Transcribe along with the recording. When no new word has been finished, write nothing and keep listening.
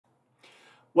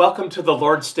Welcome to the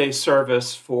Lord's Day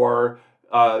service for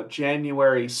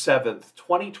January 7th,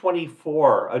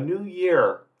 2024, a new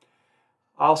year.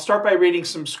 I'll start by reading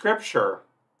some scripture.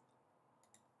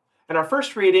 And our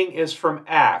first reading is from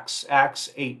Acts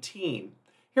 18.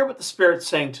 Hear what the Spirit's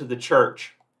saying to the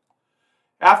church.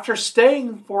 After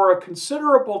staying for a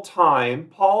considerable time,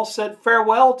 Paul said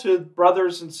farewell to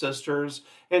brothers and sisters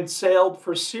and sailed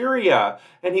for Syria,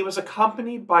 and he was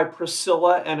accompanied by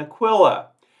Priscilla and Aquila.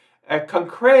 At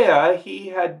Cenchrea, he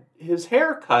had his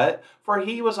hair cut, for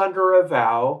he was under a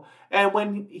vow, and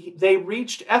when they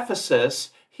reached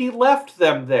Ephesus, he left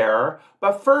them there,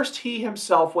 but first he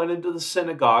himself went into the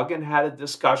synagogue and had a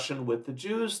discussion with the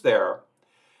Jews there.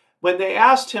 When they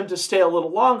asked him to stay a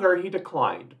little longer, he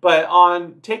declined. But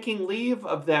on taking leave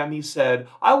of them, he said,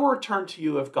 "I will return to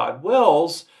you if God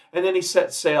wills," and then he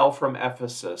set sail from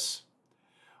Ephesus.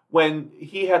 When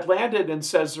he had landed in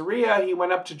Caesarea, he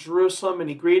went up to Jerusalem and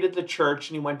he greeted the church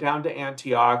and he went down to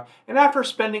Antioch. And after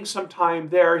spending some time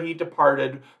there, he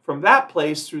departed from that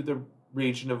place through the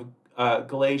region of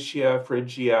Galatia,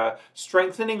 Phrygia,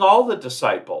 strengthening all the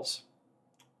disciples.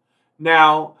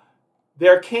 Now,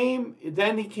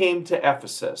 then he came to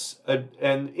Ephesus.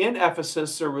 And in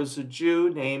Ephesus, there was a Jew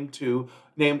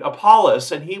named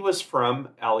Apollos, and he was from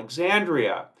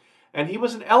Alexandria. And he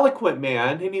was an eloquent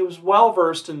man, and he was well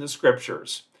versed in the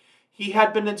scriptures. He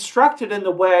had been instructed in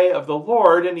the way of the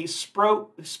Lord, and he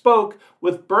spoke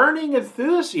with burning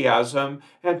enthusiasm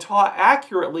and taught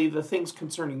accurately the things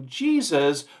concerning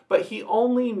Jesus, but he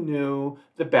only knew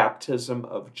the baptism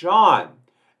of John.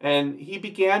 And he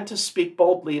began to speak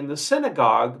boldly in the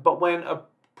synagogue, but when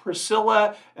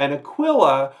Priscilla and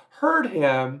Aquila heard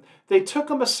him, they took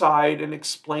him aside and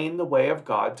explained the way of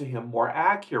God to him more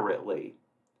accurately.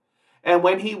 And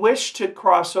when he wished to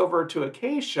cross over to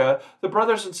Acacia, the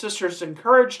brothers and sisters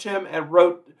encouraged him and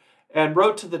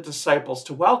wrote to the disciples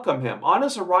to welcome him. On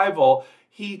his arrival,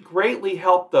 he greatly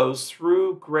helped those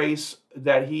through grace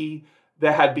that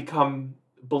had become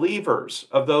believers,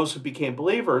 of those who became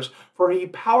believers, for he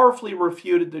powerfully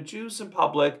refuted the Jews in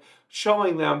public,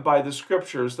 showing them by the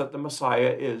scriptures that the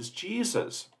Messiah is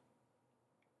Jesus.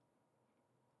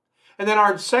 And then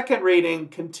our second reading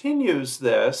continues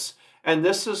this. And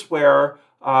this is where,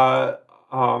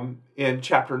 in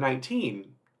chapter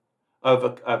 19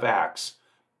 of Acts,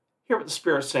 hear what the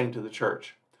Spirit's saying to the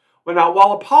church.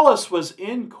 While Apollos was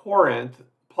in Corinth,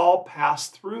 Paul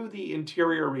passed through the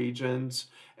interior regions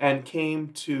and came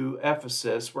to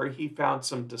Ephesus, where he found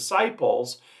some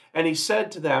disciples. And he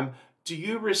said to them, "Do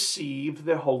you receive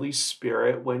the Holy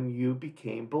Spirit when you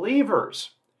became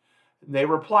believers?" And they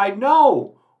replied,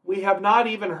 "No, we have not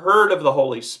even heard of the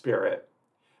Holy Spirit."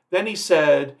 Then he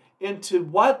said, "Into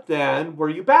what then were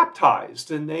you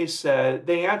baptized?" And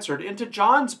they answered, "Into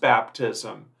John's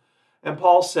baptism." And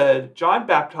Paul said, "John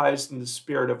baptized in the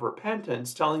spirit of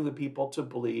repentance, telling the people to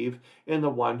believe in the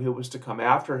one who was to come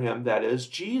after him, that is,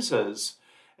 Jesus."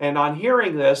 And on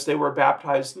hearing this, they were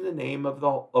baptized in the name of the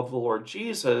Lord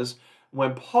Jesus.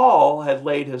 When Paul had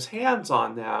laid his hands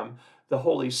on them, the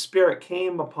Holy Spirit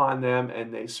came upon them,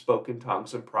 and they spoke in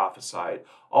tongues and prophesied.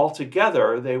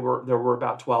 Altogether, there were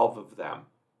about 12 of them.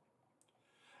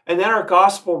 And then our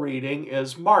gospel reading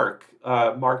is Mark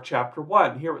chapter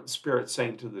 1. Hear what the Spirit's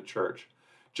saying to the church.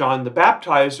 John the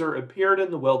Baptizer appeared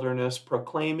in the wilderness,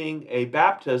 proclaiming a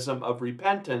baptism of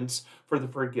repentance for the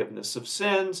forgiveness of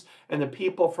sins, and the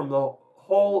people from the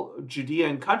whole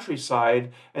Judean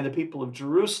countryside and the people of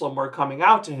Jerusalem were coming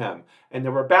out to him, and they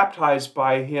were baptized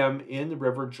by him in the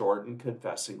river Jordan,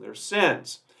 confessing their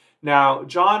sins. Now,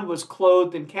 John was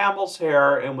clothed in camel's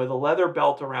hair and with a leather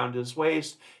belt around his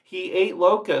waist. He ate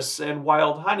locusts and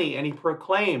wild honey, and he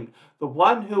proclaimed, "The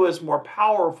one who is more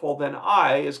powerful than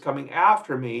I is coming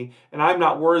after me, and I'm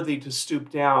not worthy to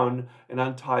stoop down and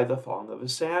untie the thong of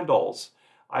his sandals.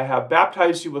 I have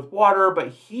baptized you with water, but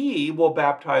he will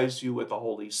baptize you with the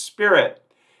Holy Spirit."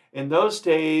 In those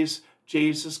days,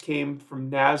 Jesus came from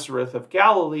Nazareth of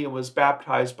Galilee and was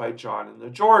baptized by John in the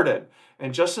Jordan.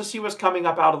 And just as he was coming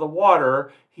up out of the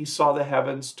water, he saw the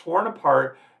heavens torn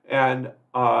apart and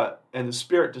the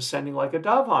Spirit descending like a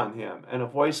dove on him. And a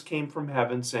voice came from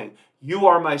heaven saying, "You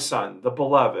are my Son, the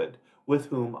beloved, with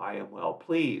whom I am well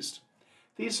pleased."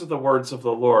 These are the words of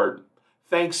the Lord.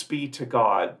 Thanks be to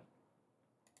God.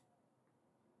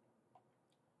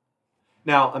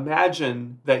 Now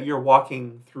imagine that you're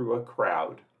walking through a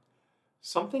crowd.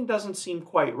 Something doesn't seem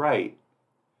quite right.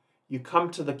 You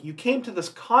came to this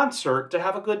concert to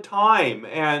have a good time,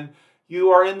 and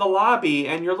you are in the lobby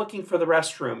and you're looking for the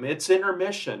restroom. It's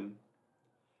intermission.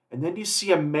 And then you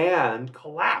see a man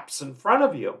collapse in front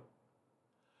of you.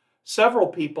 Several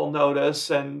people notice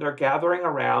and they're gathering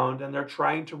around and they're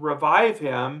trying to revive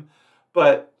him,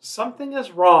 but something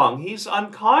is wrong. He's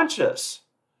unconscious.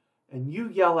 And you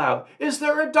yell out, "Is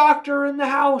there a doctor in the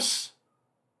house?"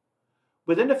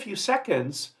 Within a few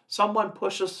seconds, someone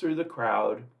pushes through the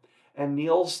crowd and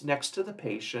kneels next to the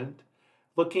patient,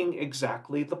 looking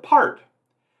exactly the part.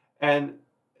 And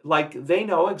like they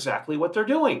know exactly what they're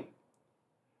doing.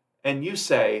 And you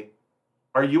say,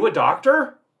 "Are you a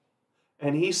doctor?"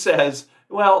 And he says,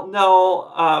 "Well,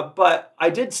 no, but I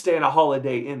did stay in a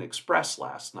Holiday Inn Express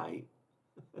last night."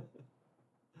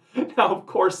 Now, of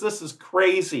course, this is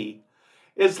crazy.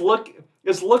 Is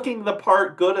looking the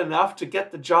part good enough to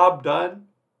get the job done?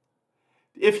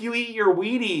 If you eat your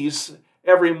Wheaties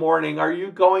every morning, are you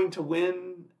going to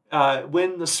win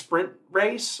the sprint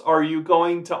race? Are you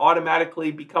going to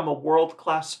automatically become a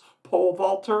world-class pole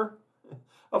vaulter?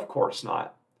 Of course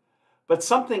not. But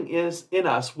something is in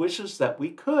us wishes that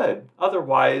we could.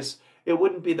 Otherwise, it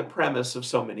wouldn't be the premise of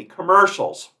so many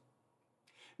commercials.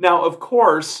 Now, of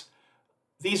course,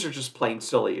 these are just plain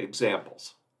silly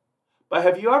examples. But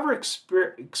have you ever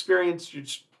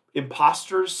experienced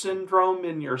imposter syndrome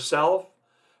in yourself?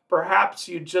 Perhaps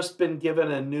you've just been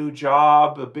given a new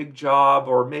job, a big job,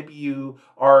 or maybe you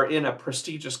are in a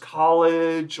prestigious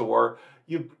college, or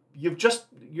you're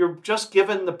just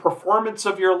given the performance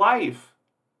of your life.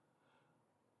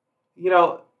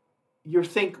 You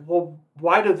think, well,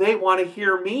 why do they want to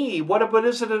hear me? What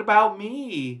is it about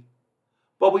me?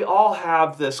 Well, we all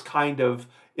have this kind of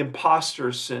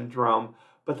imposter syndrome,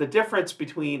 but the difference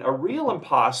between a real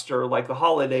imposter, like the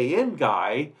Holiday Inn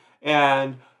guy,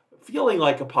 and feeling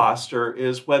like a imposter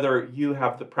is whether you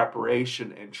have the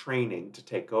preparation and training to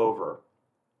take over.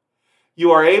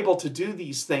 You are able to do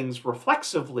these things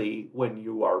reflexively when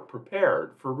you are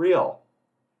prepared for real.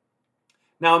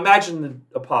 Now imagine the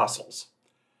apostles.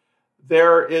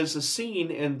 There is a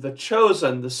scene in The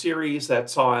Chosen, the series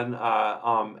that's on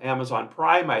Amazon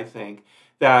Prime, I think,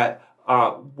 that's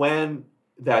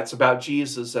about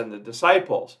Jesus and the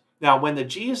disciples. Now, when the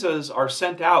Jesus are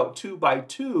sent out 2 by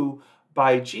 2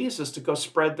 by Jesus to go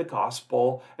spread the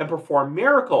gospel and perform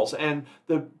miracles, and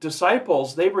the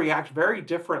disciples, they react very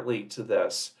differently to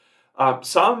this.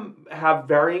 Some have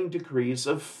varying degrees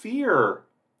of fear,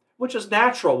 which is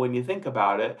natural when you think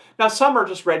about it. Now, some are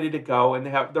just ready to go and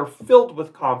they're filled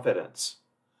with confidence.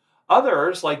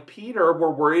 Others, like Peter,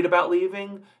 were worried about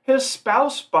leaving his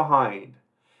spouse behind.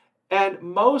 And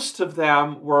most of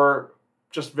them were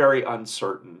just very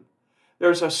uncertain.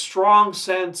 There's a strong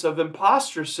sense of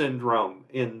imposter syndrome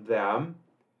in them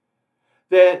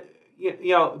that,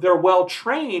 they're well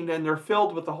trained and they're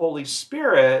filled with the Holy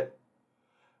Spirit,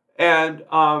 and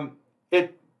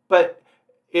but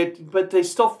they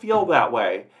still feel that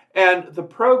way. And the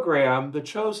program, The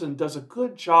Chosen, does a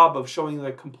good job of showing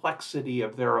the complexity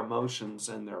of their emotions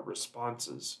and their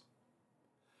responses.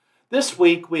 This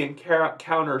week, we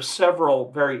encounter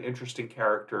several very interesting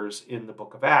characters in the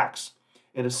book of Acts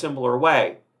in a similar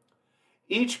way.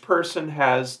 Each person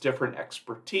has different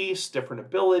expertise, different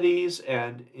abilities,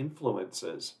 and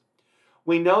influences.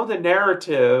 We know the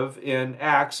narrative in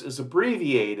Acts is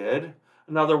abbreviated.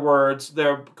 In other words,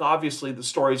 obviously the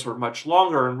stories were much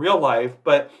longer in real life,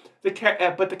 but the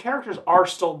characters are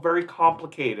still very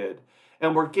complicated,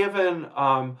 and we're given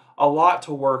a lot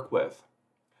to work with.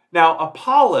 Now,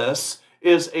 Apollos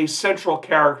is a central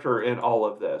character in all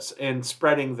of this, in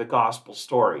spreading the gospel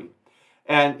story.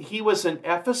 And he was in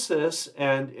Ephesus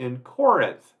and in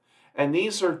Corinth. And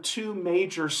these are 2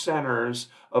 major centers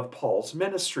of Paul's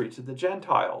ministry to the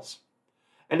Gentiles.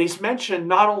 And he's mentioned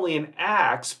not only in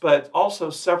Acts, but also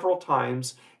several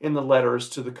times in the letters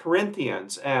to the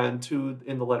Corinthians and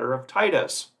in the letter of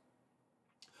Titus.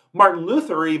 Martin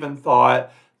Luther even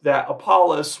thought that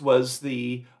Apollos was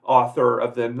the author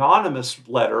of the anonymous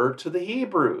letter to the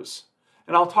Hebrews.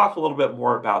 And I'll talk a little bit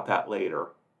more about that later.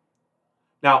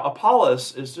 Now,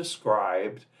 Apollos is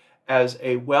described as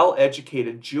a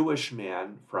well-educated Jewish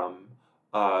man from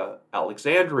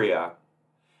Alexandria.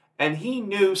 And he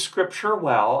knew Scripture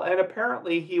well, and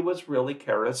apparently he was really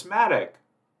charismatic.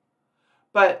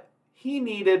 But he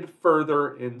needed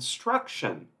further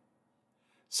instruction,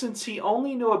 since he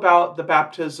only knew about the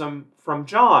baptism from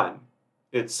John,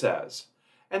 it says.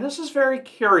 And this is very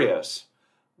curious.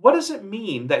 What does it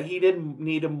mean that he didn't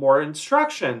need more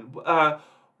instruction?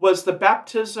 Was the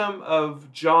baptism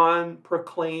of John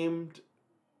proclaimed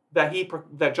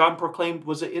that John proclaimed,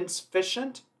 was it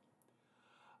insufficient?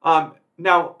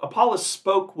 Now, Apollos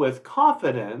spoke with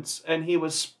confidence, and he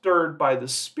was stirred by the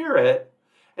Spirit,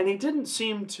 and he didn't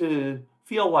seem to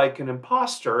feel like an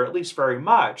imposter, at least very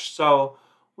much. So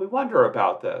we wonder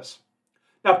about this.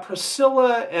 Now,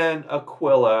 Priscilla and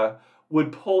Aquila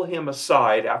would pull him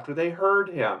aside after they heard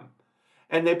him,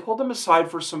 and they pulled him aside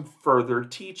for some further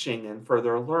teaching and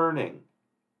further learning.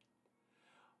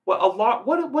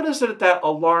 What is it that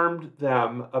alarmed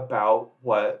them about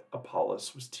what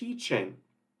Apollos was teaching?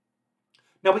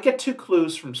 Now, we get two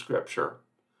clues from Scripture.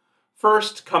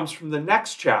 First comes from the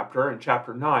next chapter, in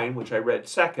chapter 9, which I read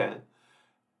second,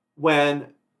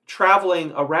 when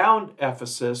traveling around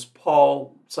Ephesus,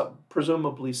 Paul,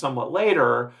 presumably somewhat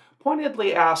later,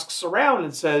 pointedly asks around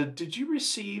and said, "Did you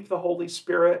receive the Holy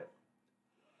Spirit?"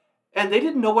 And they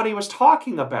didn't know what he was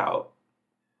talking about.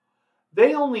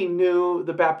 They only knew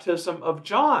the baptism of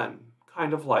John,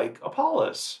 kind of like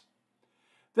Apollos.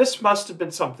 This must have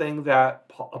been something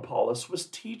that Apollos was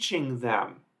teaching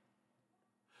them.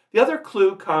 The other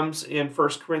clue comes in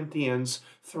 1 Corinthians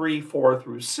 3, 4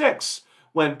 through 6,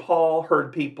 when Paul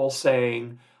heard people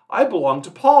saying, "I belong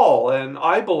to Paul and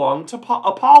I belong to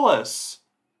Apollos."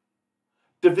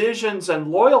 Divisions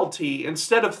and loyalty,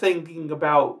 instead of thinking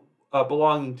about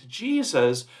belonging to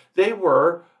Jesus, they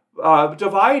were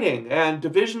dividing, and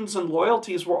divisions and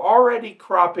loyalties were already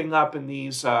cropping up in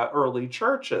these early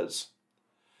churches.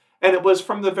 And it was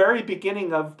from the very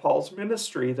beginning of Paul's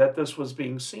ministry that this was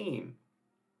being seen.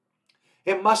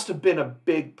 It must have been a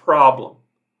big problem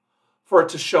for it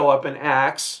to show up in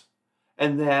Acts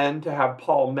and then to have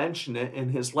Paul mention it in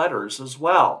his letters as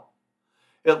well.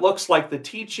 It looks like the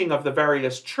teaching of the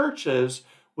various churches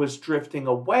was drifting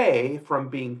away from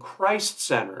being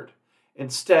Christ-centered.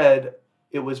 Instead,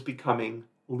 it was becoming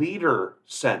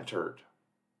leader-centered.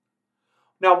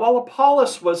 Now, while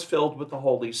Apollos was filled with the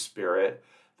Holy Spirit,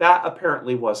 that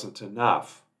apparently wasn't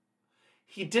enough.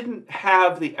 He didn't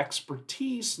have the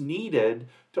expertise needed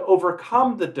to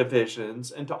overcome the divisions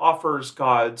and to offer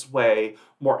God's way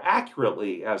more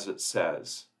accurately, as it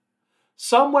says.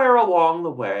 Somewhere along the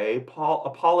way,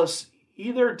 Apollos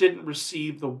either didn't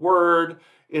receive the word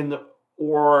in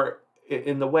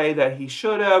the way that he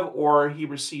should have, or he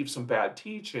received some bad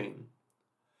teaching.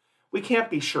 We can't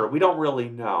be sure. We don't really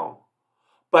know.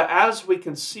 But as we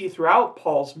can see throughout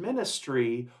Paul's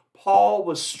ministry, Paul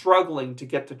was struggling to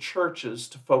get the churches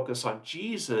to focus on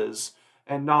Jesus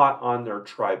and not on their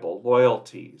tribal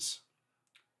loyalties.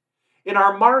 In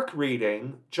our Mark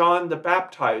reading, John the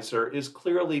Baptizer is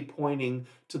clearly pointing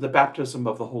to the baptism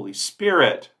of the Holy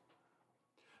Spirit.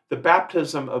 The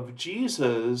baptism of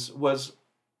Jesus was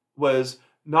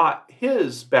not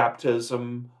his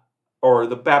baptism or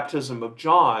the baptism of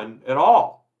John at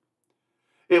all.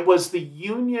 It was the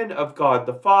union of God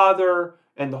the Father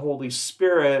and the Holy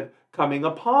Spirit coming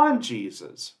upon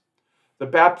Jesus. The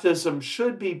baptism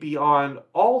should be beyond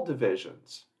all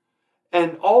divisions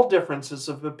and all differences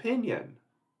of opinion.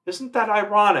 Isn't that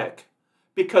ironic?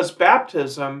 Because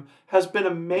baptism has been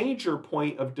a major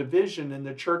point of division in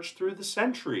the church through the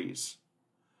centuries.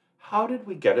 How did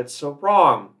we get it so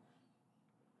wrong?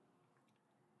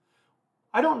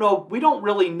 I don't know. We don't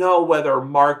really know whether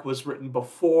Mark was written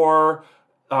before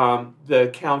the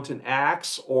account in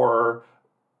Acts or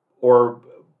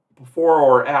before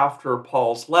or after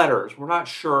Paul's letters. We're not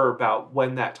sure about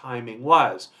when that timing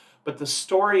was. But the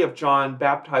story of John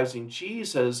baptizing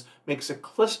Jesus makes it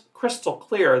crystal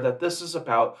clear that this is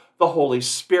about the Holy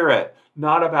Spirit,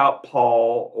 not about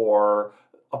Paul or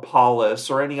Apollos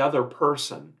or any other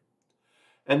person.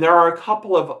 And there are a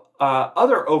couple of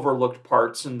other overlooked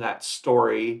parts in that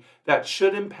story that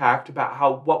should impact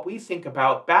about what we think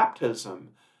about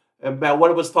baptism, about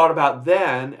what it was thought about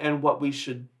then and what we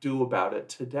should do about it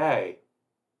today.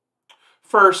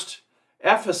 First,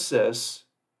 Ephesus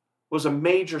was a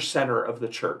major center of the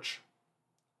church.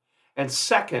 And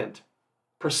second,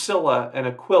 Priscilla and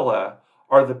Aquila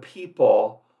are the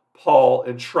people Paul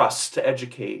entrusts to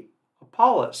educate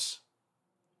Apollos.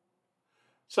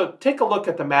 So take a look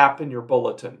at the map in your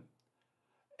bulletin.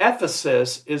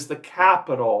 Ephesus is the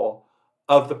capital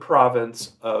of the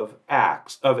province of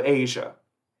Asia.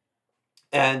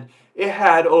 And it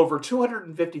had over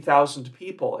 250,000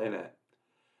 people in it.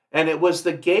 And it was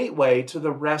the gateway to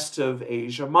the rest of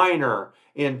Asia Minor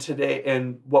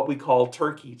in what we call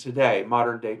Turkey today,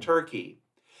 modern-day Turkey.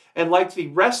 And like the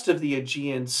rest of the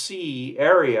Aegean Sea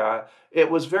area,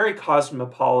 it was very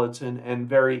cosmopolitan and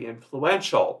very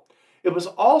influential. It was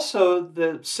also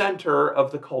the center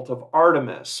of the cult of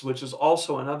Artemis, which is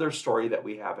also another story that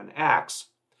we have in Acts,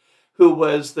 who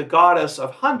was the goddess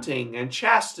of hunting and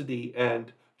chastity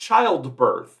and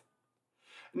childbirth.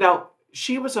 Now,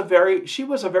 she was a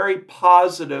very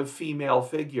positive female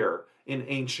figure in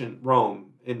ancient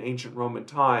Rome, in ancient Roman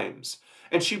times.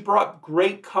 And she brought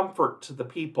great comfort to the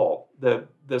people,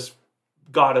 this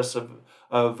goddess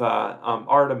of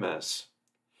Artemis.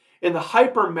 In the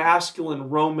hyper-masculine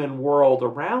Roman world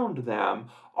around them,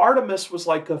 Artemis was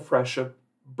like a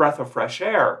breath of fresh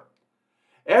air.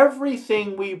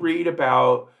 Everything we read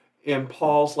about in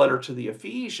Paul's letter to the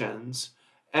Ephesians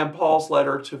and Paul's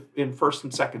letter in 1st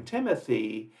and 2nd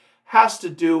Timothy has to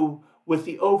do with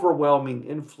the overwhelming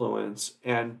influence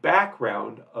and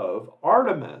background of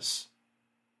Artemis.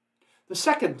 The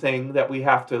second thing that we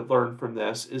have to learn from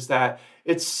this is that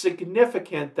it's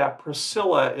significant that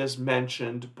Priscilla is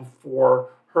mentioned before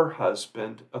her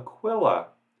husband Aquila.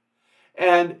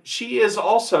 And she is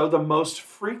also the most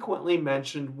frequently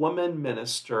mentioned woman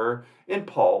minister in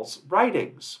Paul's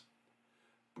writings.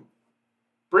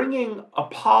 Bringing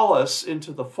Apollos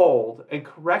into the fold and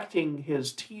correcting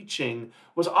his teaching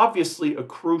was obviously a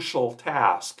crucial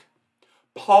task.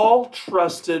 Paul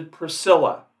trusted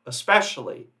Priscilla,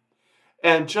 especially.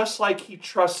 And just like he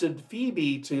trusted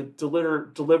Phoebe to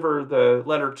deliver the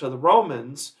letter to the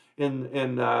Romans,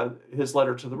 in his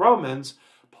letter to the Romans,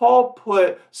 Paul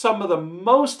put some of the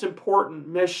most important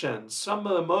missions, some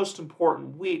of the most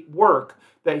important work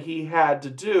that he had to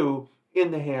do in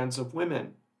the hands of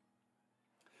women.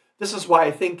 This is why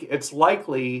I think it's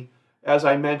likely, as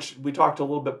I mentioned, we talked a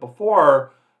little bit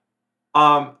before,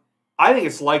 I think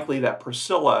it's likely that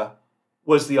Priscilla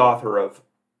was the author of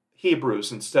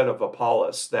Hebrews instead of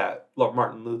Apollos that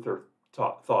Martin Luther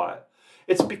thought.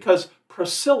 It's because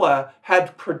Priscilla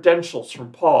had credentials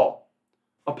from Paul.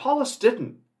 Apollos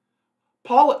didn't.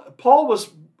 Paul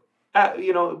was,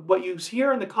 what you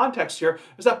hear in the context here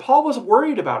is that Paul was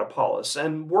worried about Apollos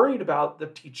and worried about the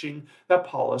teaching that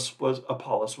Apollos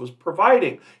was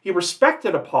providing. He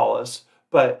respected Apollos,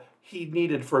 but he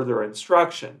needed further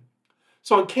instruction.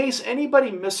 So in case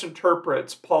anybody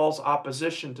misinterprets Paul's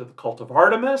opposition to the cult of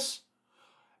Artemis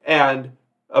and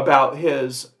about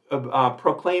his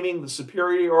proclaiming the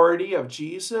superiority of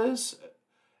Jesus,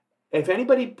 if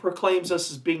anybody proclaims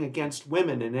us as being against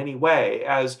women in any way,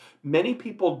 as many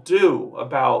people do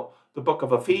about the book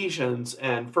of Ephesians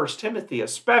and 1 Timothy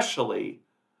especially,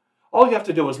 all you have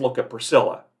to do is look at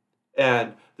Priscilla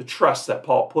and the trust that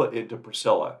Paul put into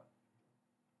Priscilla.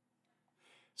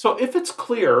 So if it's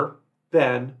clear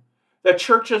then that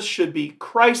churches should be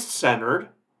Christ-centered,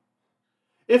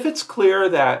 if it's clear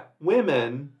that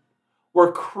women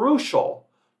were crucial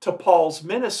to Paul's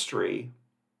ministry,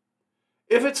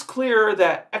 if it's clear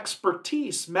that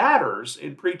expertise matters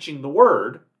in preaching the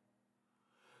word,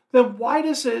 then why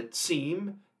does it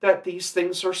seem that these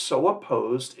things are so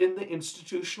opposed in the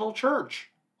institutional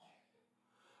church?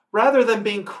 Rather than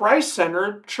being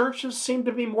Christ-centered, churches seem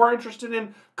to be more interested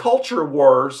in culture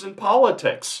wars and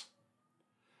politics.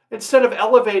 Instead of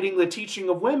elevating the teaching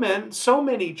of women, so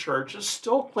many churches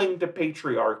still cling to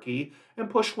patriarchy and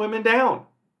push women down,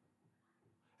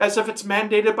 as if it's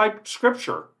mandated by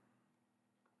Scripture.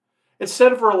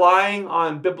 Instead of relying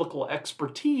on biblical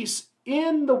expertise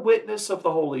in the witness of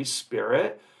the Holy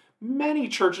Spirit, many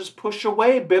churches push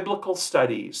away biblical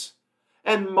studies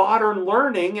and modern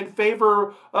learning in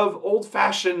favor of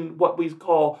old-fashioned, what we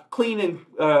call plain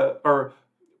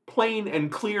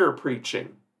and clear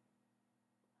preaching,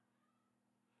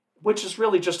 which is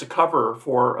really just a cover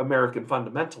for American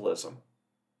fundamentalism.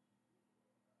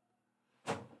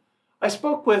 I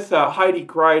spoke with Heidi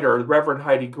Greider, Reverend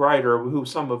Heidi Greider, who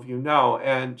some of you know,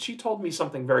 and she told me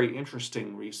something very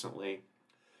interesting recently.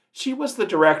 She was the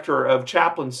director of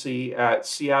chaplaincy at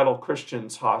Seattle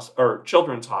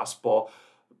Children's Hospital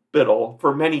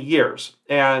for many years,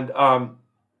 and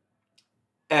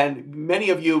many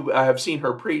of you have seen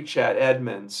her preach at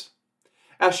Edmonds.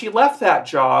 She left that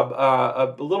job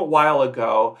a little while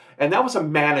ago, and that was a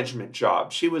management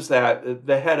job. She was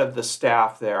the head of the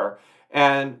staff there.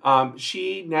 And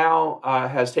she now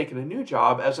has taken a new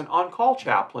job as an on-call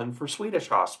chaplain for Swedish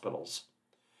hospitals.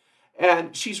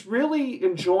 And she's really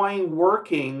enjoying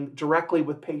working directly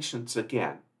with patients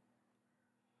again.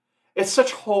 It's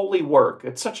such holy work.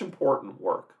 It's such important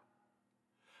work.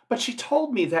 But she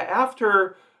told me that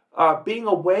after being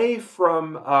away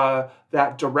from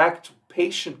that direct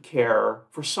patient care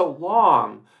for so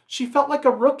long, she felt like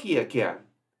a rookie again.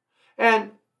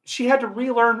 And she had to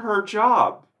relearn her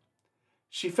job.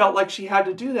 She felt like she had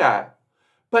to do that.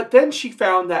 But then she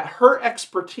found that her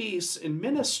expertise in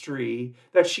ministry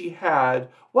that she had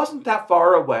wasn't that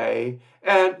far away,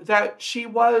 and that she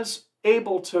was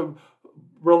able to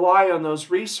rely on those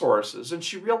resources. And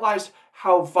she realized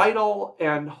how vital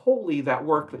and holy that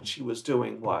work that she was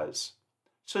doing was.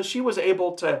 So she was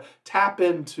able to tap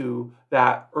into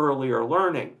that earlier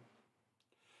learning.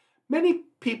 Many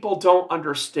people don't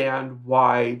understand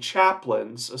why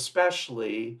chaplains,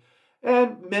 especially,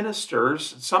 and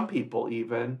ministers, some people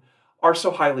even, are so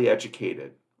highly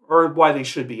educated, or why they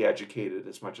should be educated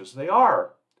as much as they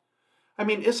are. I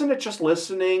mean, isn't it just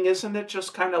listening? Isn't it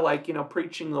just kind of like,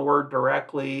 preaching the word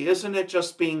directly? Isn't it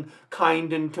just being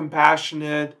kind and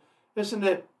compassionate?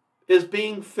 Is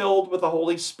being filled with the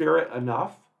Holy Spirit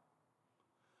enough?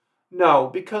 No,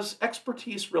 because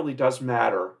expertise really does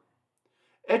matter.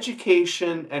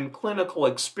 Education and clinical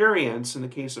experience, in the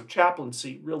case of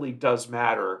chaplaincy, really does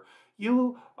matter.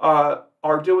 You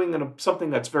are doing something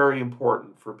that's very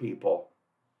important for people.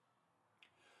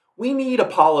 We need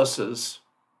Apolloses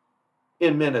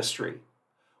in ministry.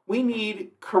 We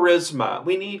need charisma.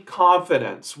 We need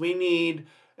confidence.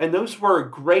 And those were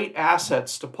great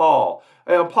assets to Paul.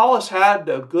 Apollos had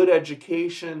a good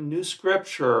education, knew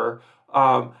scripture,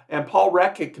 and Paul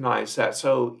recognized that.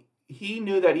 So he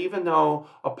knew that even though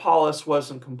Apollos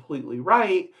wasn't completely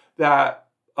right, that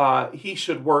he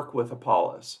should work with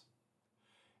Apollos.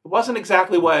 It wasn't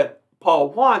exactly what Paul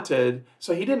wanted,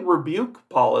 so he didn't rebuke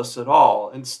Apollos at all.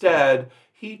 Instead,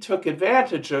 he took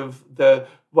advantage of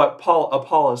what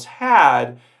Apollos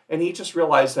had, and he just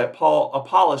realized that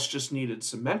Apollos just needed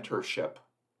some mentorship.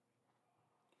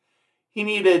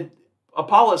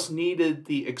 Apollos needed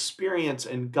the experience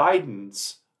and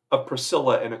guidance of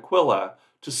Priscilla and Aquila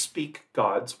to speak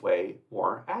God's way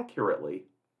more accurately.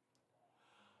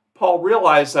 Paul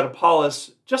realized that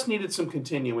Apollos just needed some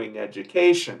continuing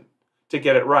education to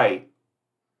get it right.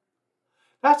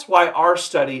 That's why our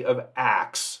study of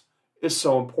Acts is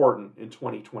so important in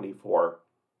 2024.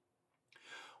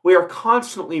 We are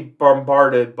constantly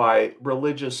bombarded by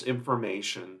religious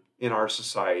information in our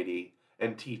society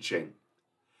and teaching.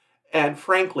 And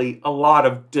frankly, a lot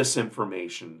of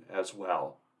disinformation as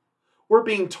well. We're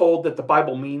being told that the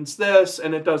Bible means this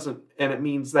and it doesn't, and it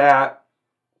means that,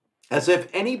 as if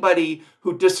anybody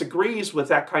who disagrees with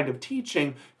that kind of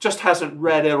teaching just hasn't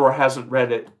read it or hasn't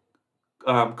read it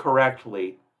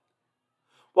correctly.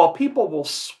 While people will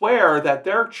swear that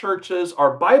their churches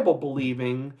are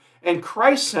Bible-believing and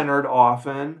Christ-centered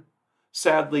often,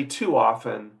 sadly too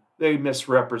often, they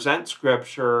misrepresent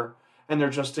Scripture and they're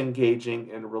just engaging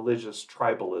in religious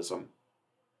tribalism.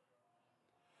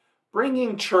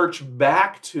 Bringing church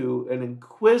back to an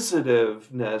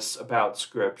inquisitiveness about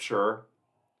Scripture,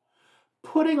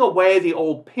 putting away the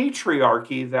old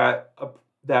patriarchy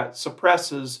that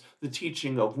suppresses the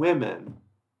teaching of women,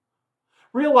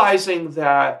 realizing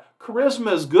that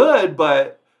charisma is good,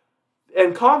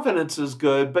 and confidence is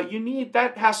good, but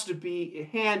that has to be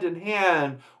hand in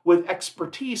hand with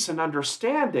expertise and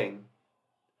understanding.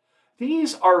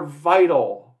 These are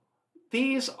vital.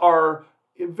 These are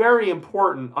very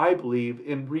important, I believe,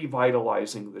 in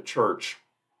revitalizing the church.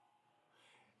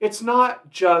 It's not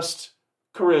just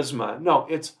charisma. No,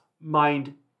 it's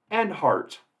mind and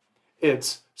heart.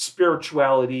 It's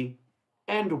spirituality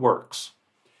and works.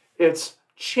 It's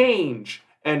change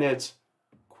and it's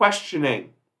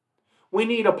questioning. We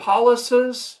need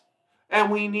Apolloses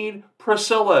and we need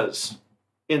Priscillas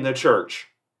in the church.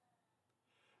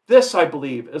 This, I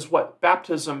believe, is what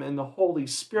baptism in the Holy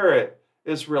Spirit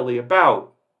is really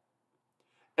about.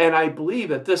 And I believe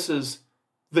that this is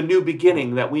the new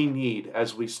beginning that we need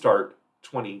as we start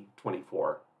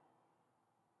 2024.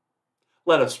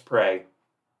 Let us pray.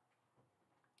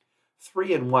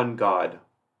 3-in-1 God,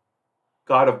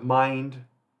 God of mind,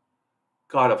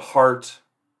 God of heart,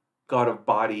 God of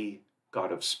body,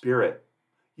 God of spirit.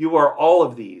 You are all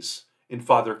of these in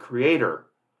Father Creator,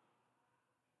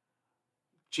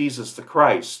 Jesus the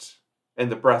Christ, and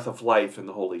the breath of life in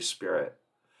the Holy Spirit.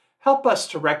 Help us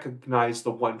to recognize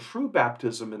the one true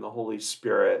baptism in the Holy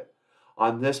Spirit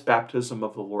on this Baptism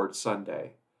of the Lord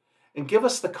Sunday, and give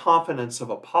us the confidence of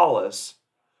Apollos,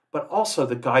 but also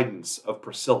the guidance of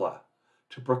Priscilla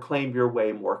to proclaim your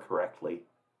way more correctly.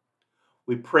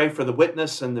 We pray for the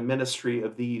witness and the ministry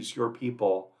of these, your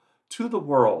people, to the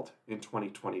world in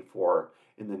 2024,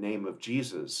 in the name of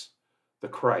Jesus, the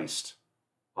Christ.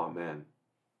 Amen.